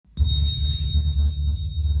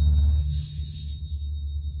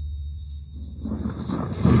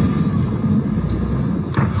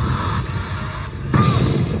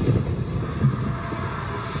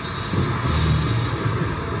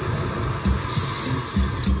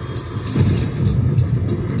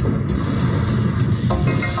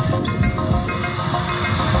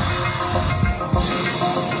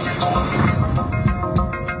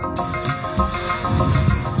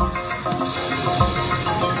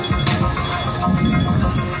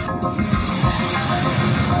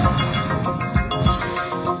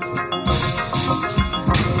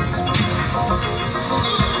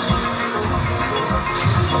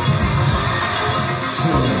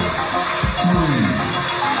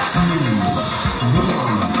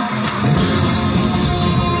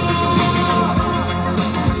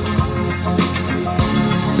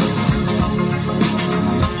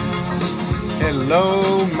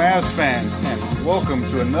Mavs fans, and welcome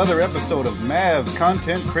to another episode of Mavs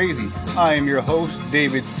Content Crazy. I am your host,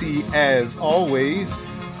 David C., as always.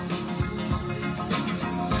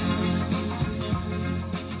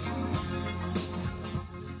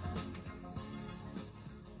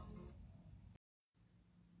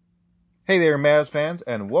 Hey there, Mavs fans,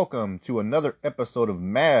 and welcome to another episode of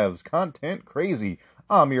Mavs Content Crazy.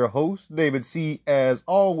 I'm your host, David C., as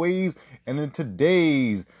always, and in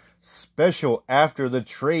today's special After the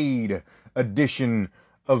Trade edition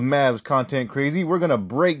of Mavs Content Crazy, we're going to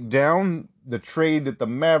break down the trade that the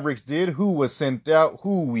Mavericks did, who was sent out,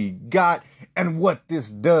 who we got, and what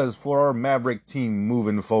this does for our Maverick team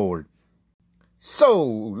moving forward. So,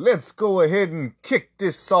 let's go ahead and kick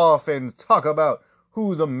this off and talk about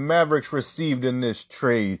who the Mavericks received in this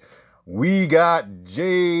trade. We got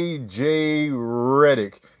J.J.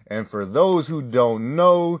 Redick. And for those who don't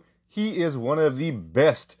know, he is one of the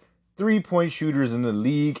best three-point shooters in the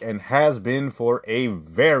league and has been for a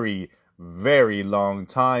very, very long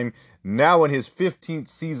time. Now in his 15th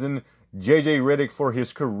season, J.J. Redick for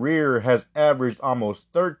his career has averaged almost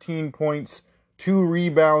 13 points, 2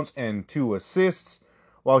 rebounds, and 2 assists,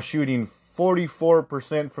 while shooting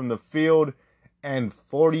 44% from the field and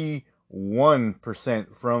 41%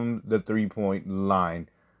 from the three-point line.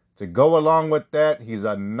 To go along with that, he's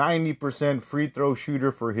a 90% free throw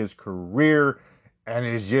shooter for his career and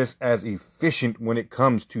is just as efficient when it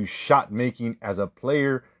comes to shot making as a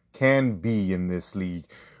player can be in this league.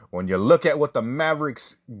 When you look at what the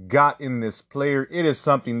Mavericks got in this player, it is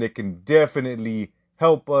something that can definitely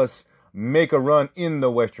help us make a run in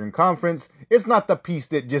the Western Conference. It's not the piece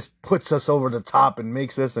that just puts us over the top and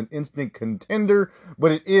makes us an instant contender,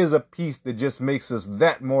 but it is a piece that just makes us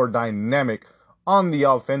that more dynamic on the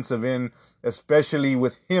offensive end, especially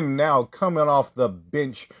with him now coming off the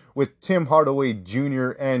bench with Tim Hardaway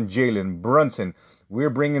Jr. and Jalen Brunson. We're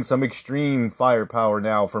bringing some extreme firepower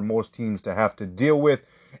now for most teams to have to deal with,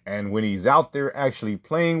 and when he's out there actually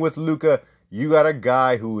playing with Luka, you got a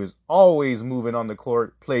guy who is always moving on the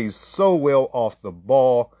court, plays so well off the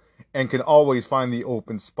ball, and can always find the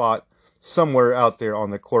open spot somewhere out there on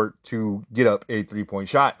the court to get up a three-point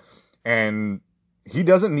shot. And he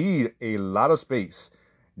doesn't need a lot of space.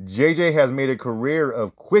 JJ has made a career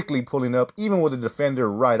of quickly pulling up, even with a defender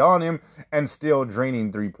right on him, and still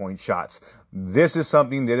draining three-point shots. This is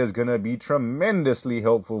something that is going to be tremendously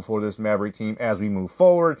helpful for this Maverick team as we move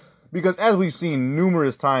forward. Because as we've seen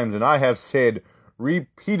numerous times, and I have said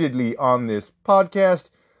repeatedly on this podcast,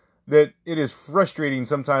 that it is frustrating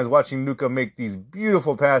sometimes watching Luka make these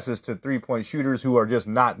beautiful passes to three-point shooters who are just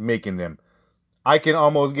not making them. I can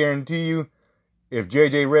almost guarantee you, if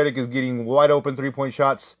J.J. Redick is getting wide open three-point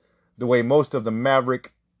shots the way most of the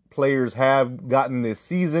Maverick players have gotten this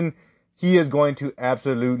season, he is going to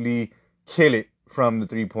absolutely kill it from the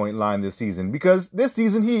three-point line this season, because this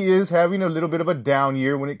season he is having a little bit of a down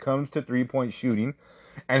year when it comes to three-point shooting.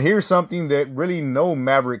 And here's something that really no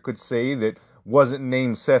Maverick could say that wasn't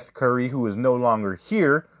named Seth Curry, who is no longer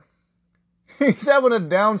here. He's having a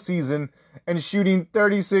down season and shooting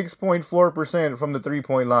 36.4% from the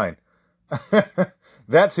three-point line.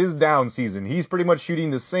 That's his down season. He's pretty much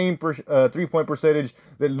shooting the same three-point percentage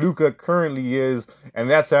that Luka currently is, and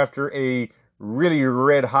that's after a really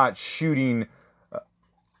red-hot shooting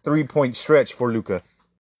three-point stretch for Luka.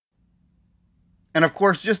 And of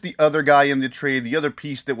course, just the other guy in the trade, the other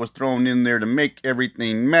piece that was thrown in there to make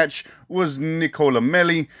everything match was Nicola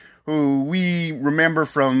Melli, who we remember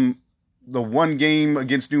from the one game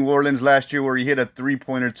against New Orleans last year where he hit a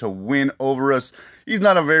three-pointer to win over us. He's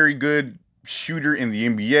not a very good shooter in the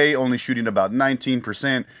NBA, only shooting about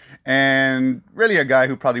 19%, and really a guy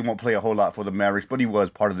who probably won't play a whole lot for the Mavericks, but he was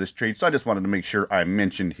part of this trade, so I just wanted to make sure I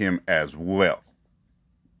mentioned him as well.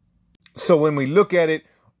 So when we look at it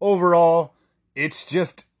overall, it's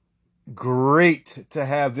just great to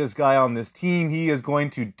have this guy on this team. He is going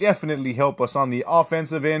to definitely help us on the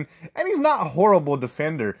offensive end, and he's not a horrible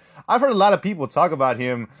defender. I've heard a lot of people talk about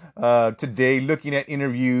him today, looking at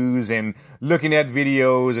interviews and looking at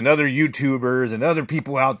videos and other YouTubers and other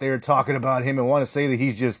people out there talking about him and want to say that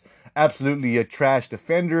he's just absolutely a trash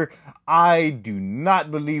defender. I do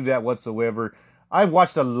not believe that whatsoever. I've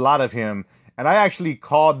watched a lot of him, and I actually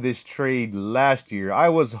called this trade last year. I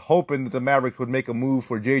was hoping that the Mavericks would make a move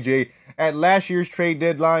for JJ at last year's trade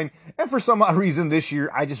deadline. And for some odd reason this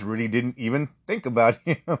year, I just really didn't even think about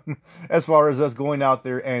him as far as us going out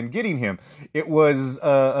there and getting him. It was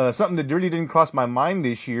something that really didn't cross my mind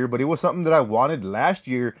this year, but it was something that I wanted last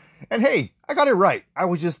year. And hey, I got it right. I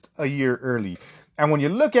was just a year early. And when you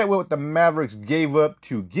look at what the Mavericks gave up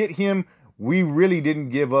to get him, we really didn't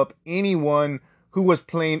give up anyone who was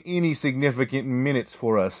playing any significant minutes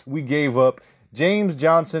for us. We gave up James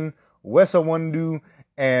Johnson, Wes Iwundu,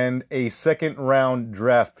 and a second-round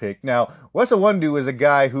draft pick. Now, Wes Iwundu is a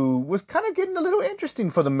guy who was kind of getting a little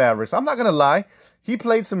interesting for the Mavericks. I'm not going to lie. He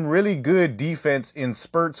played some really good defense in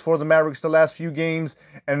spurts for the Mavericks the last few games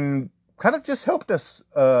and kind of just helped us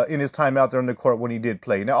in his time out there on the court when he did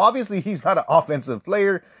play. Now, obviously, he's not an offensive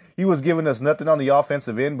player. He was giving us nothing on the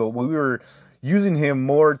offensive end, but we were using him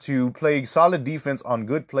more to play solid defense on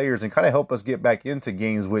good players and kind of help us get back into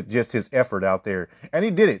games with just his effort out there. And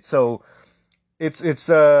he did it. So it's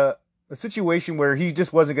a situation where he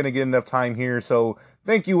just wasn't going to get enough time here. So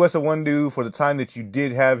thank you, Wes Iwundu, for the time that you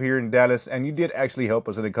did have here in Dallas. And you did actually help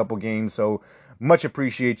us in a couple games. So much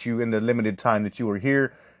appreciate you in the limited time that you were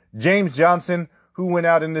here. James Johnson, who went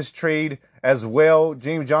out in this trade as well.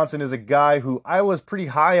 James Johnson is a guy who I was pretty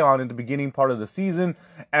high on in the beginning part of the season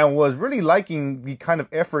and was really liking the kind of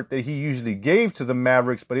effort that he usually gave to the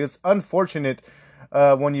Mavericks. But it's unfortunate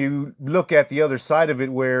when you look at the other side of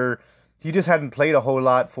it where he just hadn't played a whole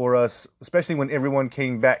lot for us, especially when everyone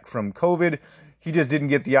came back from COVID. He just didn't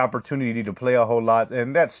get the opportunity to play a whole lot.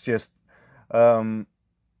 And that's just a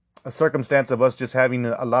circumstance of us just having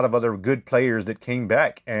a lot of other good players that came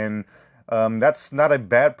back. And that's not a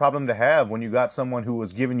bad problem to have when you got someone who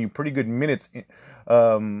was giving you pretty good minutes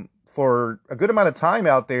for a good amount of time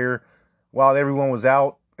out there while everyone was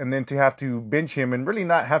out, and then to have to bench him and really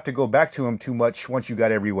not have to go back to him too much once you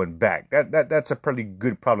got everyone back. That's a pretty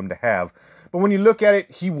good problem to have. But when you look at it,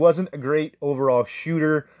 he wasn't a great overall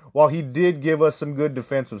shooter. While he did give us some good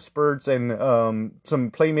defensive spurts and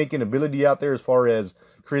some playmaking ability out there as far as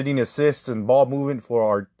creating assists and ball movement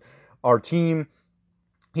for our team,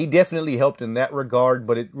 he definitely helped in that regard,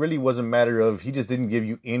 but it really was a matter of he just didn't give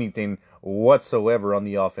you anything whatsoever on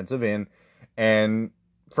the offensive end. And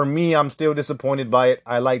for me, I'm still disappointed by it.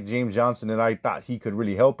 I like James Johnson, and I thought he could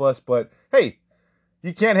really help us. But, hey,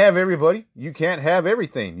 you can't have everybody. You can't have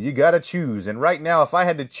everything. You got to choose. And right now, if I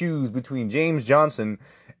had to choose between James Johnson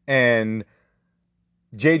and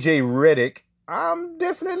J.J. Redick, I'm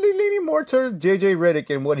definitely leaning more to J.J. Redick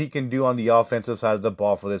and what he can do on the offensive side of the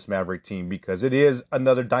ball for this Maverick team, because it is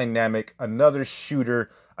another dynamic, another shooter,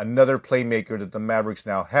 another playmaker that the Mavericks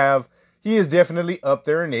now have. He is definitely up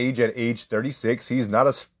there in age at age 36. He's not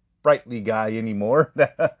a sprightly guy anymore,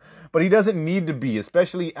 but he doesn't need to be,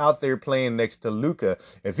 especially out there playing next to Luka.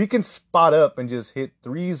 If he can spot up and just hit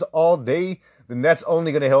threes all day, then that's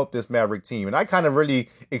only going to help this Maverick team. And I kind of really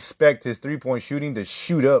expect his three-point shooting to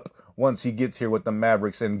shoot up once he gets here with the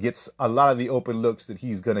Mavericks and gets a lot of the open looks that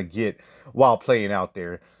he's going to get while playing out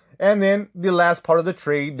there. And then the last part of the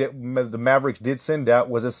trade that the Mavericks did send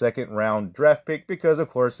out was a second-round draft pick because, of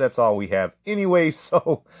course, that's all we have anyway,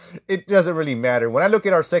 so it doesn't really matter. When I look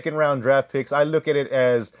at our second-round draft picks, I look at it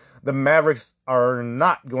as the Mavericks are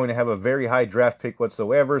not going to have a very high draft pick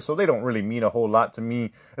whatsoever, so they don't really mean a whole lot to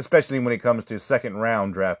me, especially when it comes to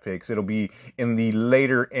second-round draft picks. It'll be in the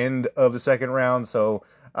later end of the second round, so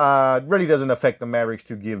it really doesn't affect the Mavericks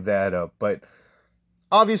to give that up. But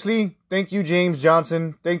obviously, thank you, James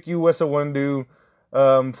Johnson. Thank you, Wes Iwundu,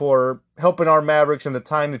 for helping our Mavericks in the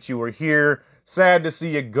time that you were here. Sad to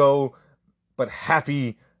see you go, but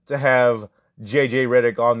happy to have J.J.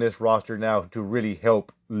 Redick on this roster now to really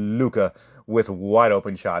help Luka with wide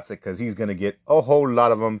open shots, because he's going to get a whole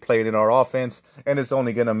lot of them played in our offense, and it's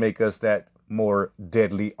only going to make us that more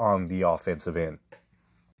deadly on the offensive end.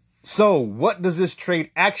 So, what does this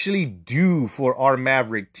trade actually do for our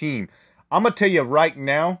Maverick team? I'm going to tell you right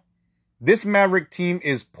now, this Maverick team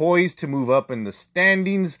is poised to move up in the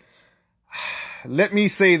standings. Let me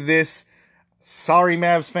say this. Sorry,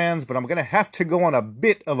 Mavs fans, but I'm going to have to go on a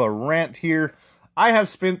bit of a rant here. I have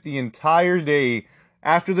spent the entire day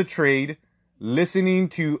after the trade listening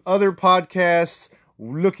to other podcasts,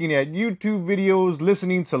 looking at YouTube videos,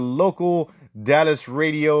 listening to local Dallas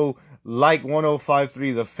radio like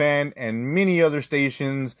 105.3 The Fan and many other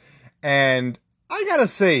stations. And I got to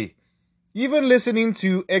say, even listening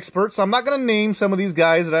to experts, I'm not going to name some of these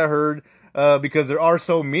guys that I heard because there are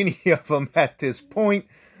so many of them at this point,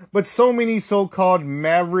 but so many so-called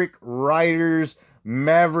Maverick writers,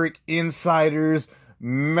 Maverick insiders,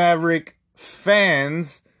 Maverick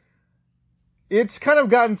fans, it's kind of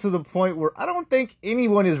gotten to the point where I don't think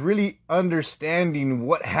anyone is really understanding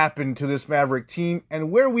what happened to this Maverick team and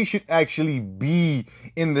where we should actually be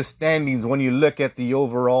in the standings when you look at the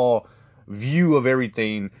overall view of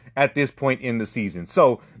everything at this point in the season.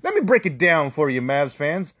 So let me break it down for you, Mavs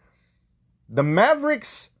fans. The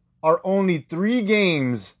Mavericks are only 3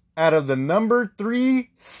 games out of the number 3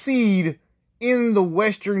 seed in the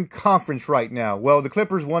Western Conference right now. Well, the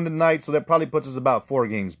Clippers won tonight, so that probably puts us about 4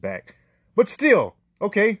 games back. But still,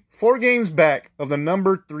 okay, 4 games back of the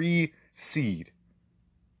number 3 seed.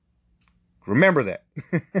 Remember that.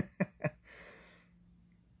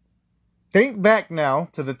 Think back now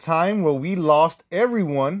to the time where we lost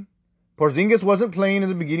everyone. Porzingis wasn't playing in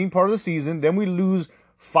the beginning part of the season. Then we lose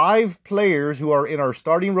 5 players who are in our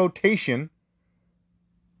starting rotation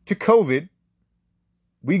to COVID.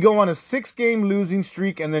 We go on a 6-game losing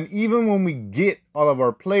streak, and then even when we get all of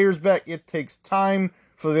our players back, it takes time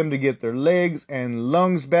for them to get their legs and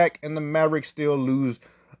lungs back, and the Mavericks still lose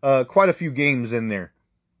quite a few games in there.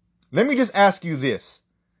 Let me just ask you this.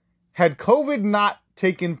 Had COVID not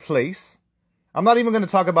taken place, I'm not even going to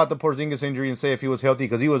talk about the Porzingis injury and say if he was healthy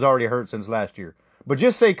because he was already hurt since last year, but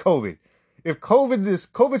just say COVID. If this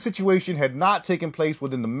COVID situation had not taken place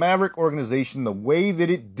within the Maverick organization the way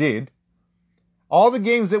that it did, all the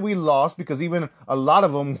games that we lost, because even a lot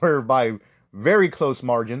of them were by very close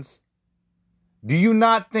margins, do you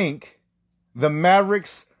not think the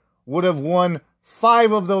Mavericks would have won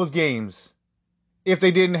 5 of those games if they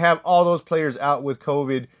didn't have all those players out with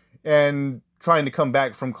COVID and trying to come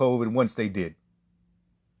back from COVID once they did?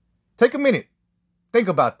 Take a minute. Think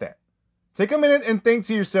about that. Take a minute and think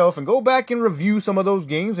to yourself and go back and review some of those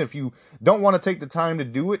games. If you don't want to take the time to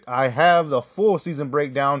do it, I have the full season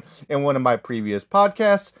breakdown in one of my previous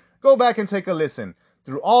podcasts. Go back and take a listen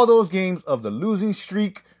through all those games of the losing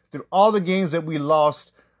streak, through all the games that we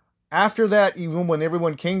lost. After that, even when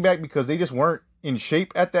everyone came back because they just weren't in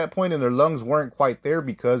shape at that point and their lungs weren't quite there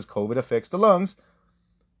because COVID affects the lungs,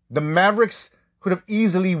 the Mavericks could have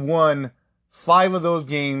easily won 5 of those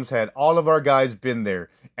games had all of our guys been there.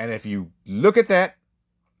 And if you look at that,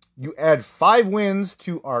 you add 5 wins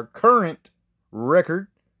to our current record,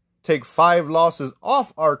 take 5 losses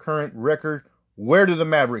off our current record, where do the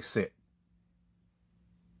Mavericks sit?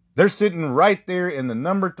 They're sitting right there in the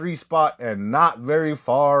number 3 spot and not very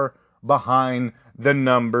far behind the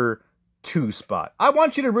number 2 spot. I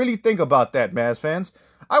want you to really think about that, Mavs fans.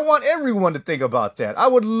 I want everyone to think about that. I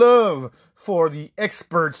would love for the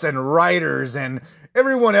experts and writers and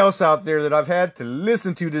everyone else out there that I've had to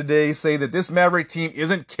listen to today say that this Maverick team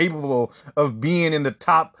isn't capable of being in the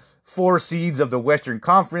top 4 seeds of the Western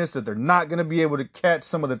Conference, that they're not going to be able to catch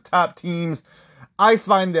some of the top teams. I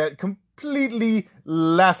find that completely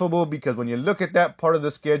laughable because when you look at that part of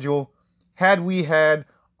the schedule, had we had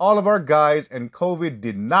all of our guys and COVID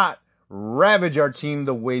did not ravage our team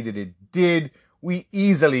the way that it did, we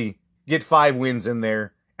easily get 5 wins in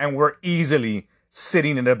there, and we're easily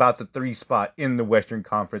sitting at about the 3 spot in the Western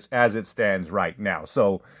Conference as it stands right now.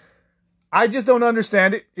 So I just don't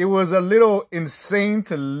understand it. It was a little insane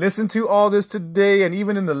to listen to all this today, and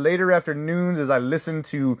even in the later afternoons as I listened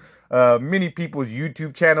to many people's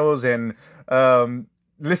YouTube channels and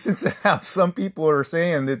listen to how some people are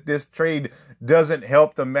saying that this trade doesn't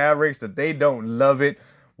help the Mavericks, that they don't love it.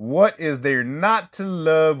 What is there not to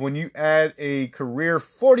love when you add a career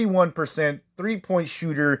 41% three-point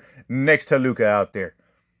shooter next to Luka out there?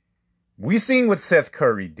 We seen what Seth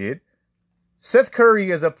Curry did. Seth Curry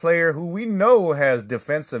is a player who we know has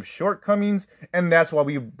defensive shortcomings, and that's why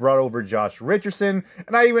we brought over Josh Richardson.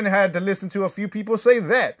 And I even had to listen to a few people say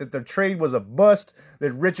that the trade was a bust,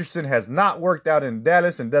 that Richardson has not worked out in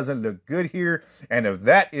Dallas and doesn't look good here. And if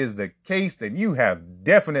that is the case, then you have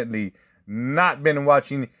definitely not been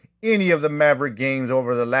watching any of the Maverick games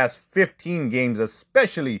over the last 15 games,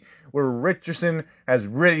 especially where Richardson has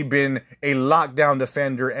really been a lockdown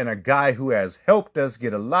defender and a guy who has helped us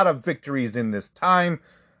get a lot of victories in this time.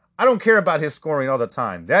 I don't care about his scoring all the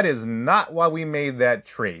time. That is not why we made that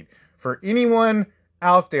trade. For anyone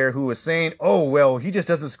out there who is saying, oh, well, he just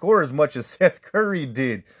doesn't score as much as Seth Curry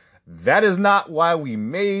did, that is not why we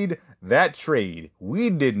made that trade.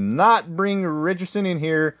 We did not bring Richardson in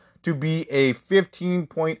here to be a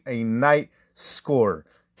 15-point-a-night scorer.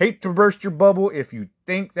 Hate to burst your bubble if you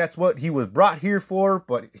think that's what he was brought here for,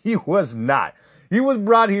 but he was not. He was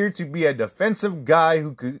brought here to be a defensive guy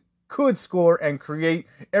who could score and create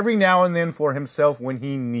every now and then for himself when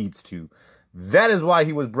he needs to. That is why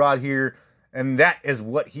he was brought here, and that is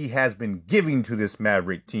what he has been giving to this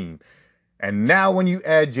Maverick team. And now when you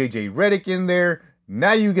add J.J. Redick in there,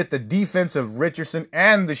 now you get the defense of Richardson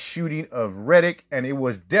and the shooting of Redick, and it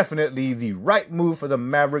was definitely the right move for the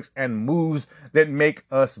Mavericks and moves that make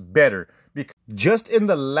us better. Because just in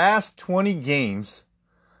the last 20 games,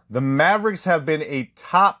 the Mavericks have been a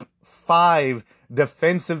top 5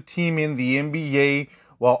 defensive team in the NBA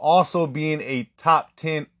while also being a top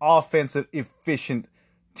 10 offensive efficient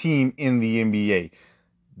team in the NBA.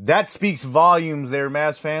 That speaks volumes there,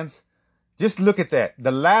 Mavs fans. Just look at that.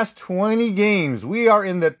 The last 20 games, we are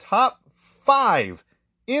in the top 5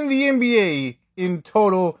 in the NBA in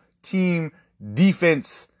total team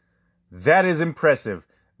defense. That is impressive.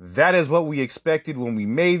 That is what we expected when we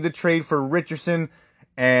made the trade for Richardson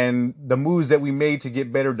and the moves that we made to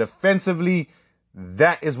get better defensively.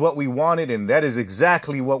 That is what we wanted, and that is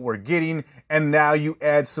exactly what we're getting. And now you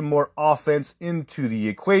add some more offense into the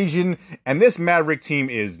equation, and this Maverick team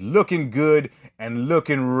is looking good and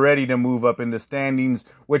looking ready to move up in the standings,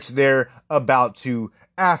 which they're about to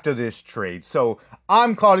after this trade. So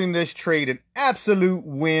I'm calling this trade an absolute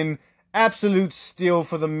win, absolute steal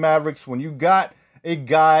for the Mavericks. When you got a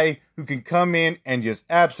guy who can come in and just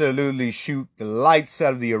absolutely shoot the lights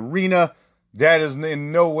out of the arena, that is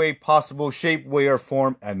in no way possible, shape, way, or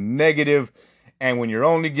form a negative. And when you're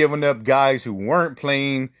only giving up guys who weren't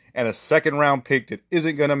playing and a second round pick that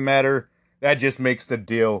isn't going to matter, that just makes the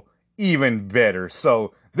deal even better.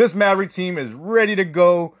 So this Maverick team is ready to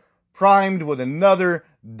go, primed with another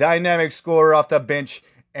dynamic scorer off the bench,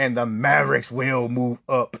 and the Mavericks will move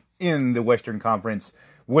up in the Western Conference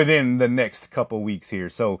within the next couple weeks here.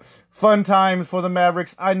 So fun times for the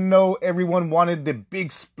Mavericks. I know everyone wanted the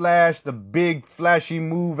big splash, the big flashy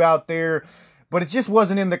move out there, but it just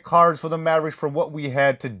wasn't in the cards for the Mavericks for what we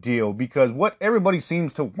had to deal, because what everybody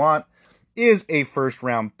seems to want is a first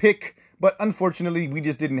round pick. But unfortunately, we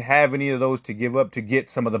just didn't have any of those to give up to get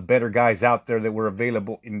some of the better guys out there that were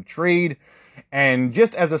available in trade. And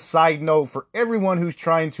just as a side note, for everyone who's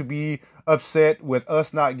trying to be upset with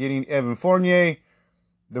us not getting Evan Fournier,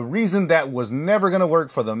 the reason that was never going to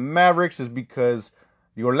work for the Mavericks is because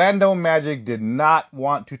the Orlando Magic did not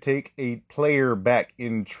want to take a player back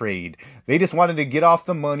in trade. They just wanted to get off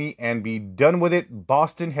the money and be done with it.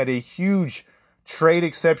 Boston had a huge trade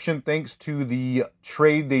exception thanks to the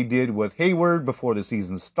trade they did with Hayward before the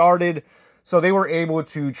season started. So they were able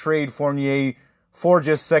to trade Fournier for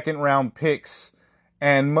just second round picks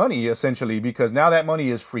and money, essentially, because now that money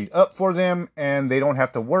is freed up for them and they don't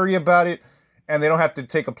have to worry about it. And they don't have to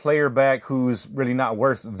take a player back who's really not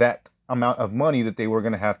worth that amount of money that they were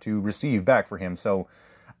going to have to receive back for him. So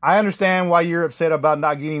I understand why you're upset about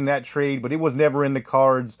not getting that trade, but it was never in the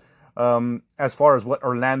cards as far as what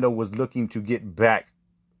Orlando was looking to get back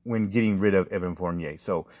when getting rid of Evan Fournier.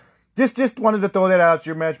 So just wanted to throw that out to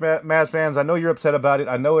your Mavs fans. I know you're upset about it.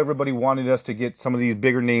 I know everybody wanted us to get some of these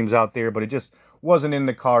bigger names out there, but it just wasn't in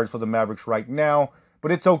the cards for the Mavericks right now.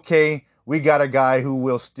 But it's okay. We got a guy who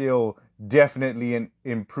will still definitely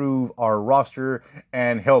improve our roster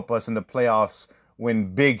and help us in the playoffs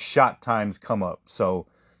when big shot times come up. So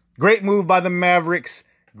great move by the Mavericks.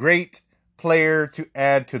 Great player to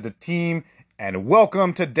add to the team. And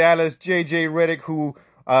welcome to Dallas, JJ Redick, who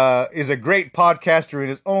is a great podcaster in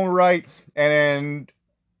his own right. And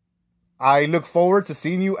I look forward to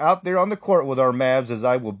seeing you out there on the court with our Mavs, as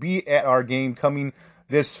I will be at our game coming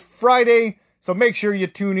this Friday. So make sure you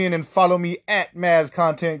tune in and follow me at Mavs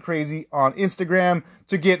Content Crazy on Instagram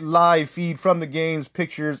to get live feed from the games,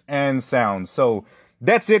 pictures, and sounds. So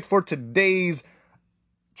that's it for today's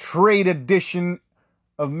trade edition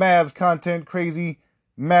of Mavs Content Crazy.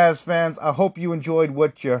 Mavs fans, I hope you enjoyed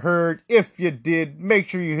what you heard. If you did, make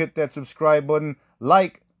sure you hit that subscribe button,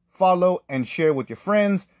 like, follow, and share with your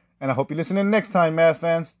friends. And I hope you listen in next time, Mavs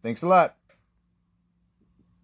fans. Thanks a lot.